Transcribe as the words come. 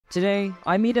Today,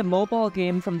 I made a mobile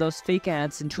game from those fake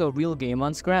ads into a real game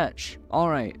on Scratch.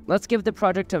 Alright, let's give the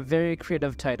project a very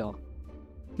creative title.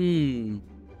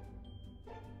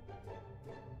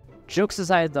 Jokes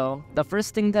aside though, the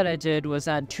first thing that I did was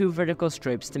add 2 vertical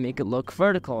stripes to make it look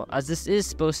vertical, as this is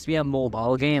supposed to be a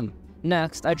mobile game.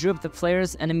 Next, I drew up the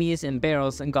players, enemies, and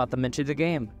barrels and got them into the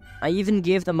game. I even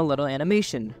gave them a little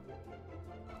animation.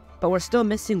 But we're still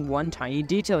missing one tiny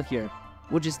detail here,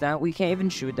 which is that we can't even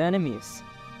shoot the enemies.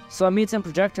 So I made some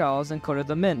projectiles and coded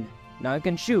them in. Now I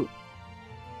can shoot.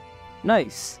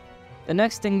 Nice. The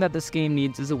next thing that this game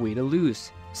needs is a way to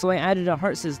lose. So I added a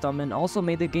heart system and also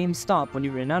made the game stop when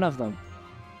you ran out of them.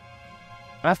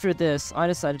 After this, I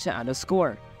decided to add a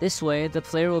score. This way, the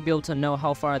player will be able to know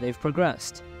how far they've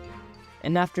progressed.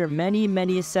 And after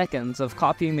many seconds of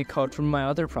copying the code from my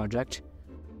other project,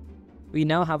 we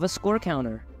now have a score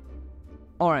counter.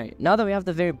 Alright, now that we have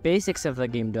the very basics of the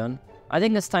game done, I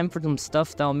think it's time for some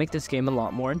stuff that will make this game a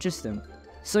lot more interesting.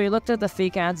 So I looked at the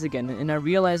fake ads again, and I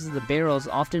realized that the barrels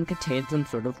often contained some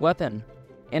sort of weapon.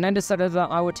 And I decided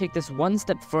that I would take this one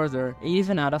step further and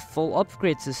even add a full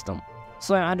upgrade system.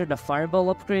 So I added a fireball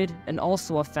upgrade and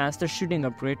also a faster shooting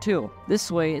upgrade too.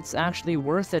 This way it's actually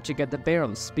worth it to get the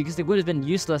barrels, because they would have been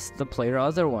useless to the player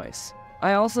otherwise.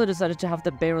 I also decided to have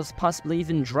the barrels possibly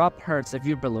even drop hearts if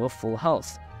you're below full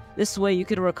health. This way you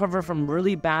could recover from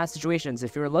really bad situations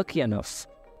if you're lucky enough.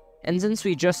 And since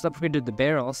we just upgraded the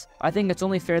barrels, I think it's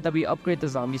only fair that we upgrade the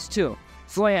zombies too.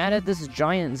 So I added this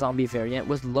giant zombie variant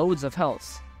with loads of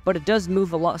health. But it does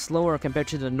move a lot slower compared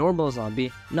to the normal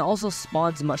zombie, and it also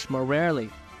spawns much more rarely.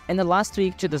 And the last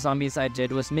tweak to the zombies I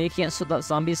did was making it so that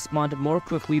zombies spawned more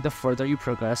quickly the further you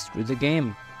progress through the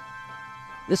game.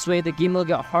 This way the game will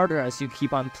get harder as you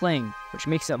keep on playing, which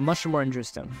makes it much more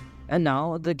interesting. And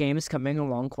now the game is coming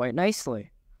along quite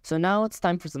nicely. So now it's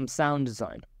time for some sound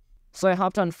design. So I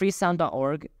hopped on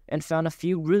freesound.org and found a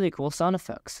few really cool sound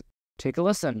effects. Take a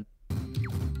listen.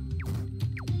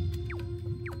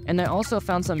 And I also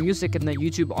found some music in the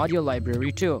YouTube audio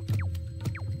library too.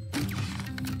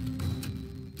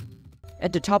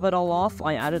 And to top it all off,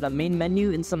 I added a main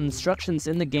menu and some instructions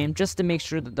in the game just to make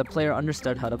sure that the player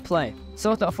understood how to play.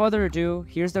 So without further ado,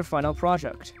 here's their final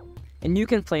project. And you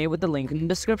can play with the link in the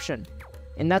description.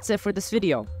 And that's it for this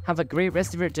video. Have a great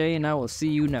rest of your day, and I will see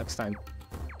you next time.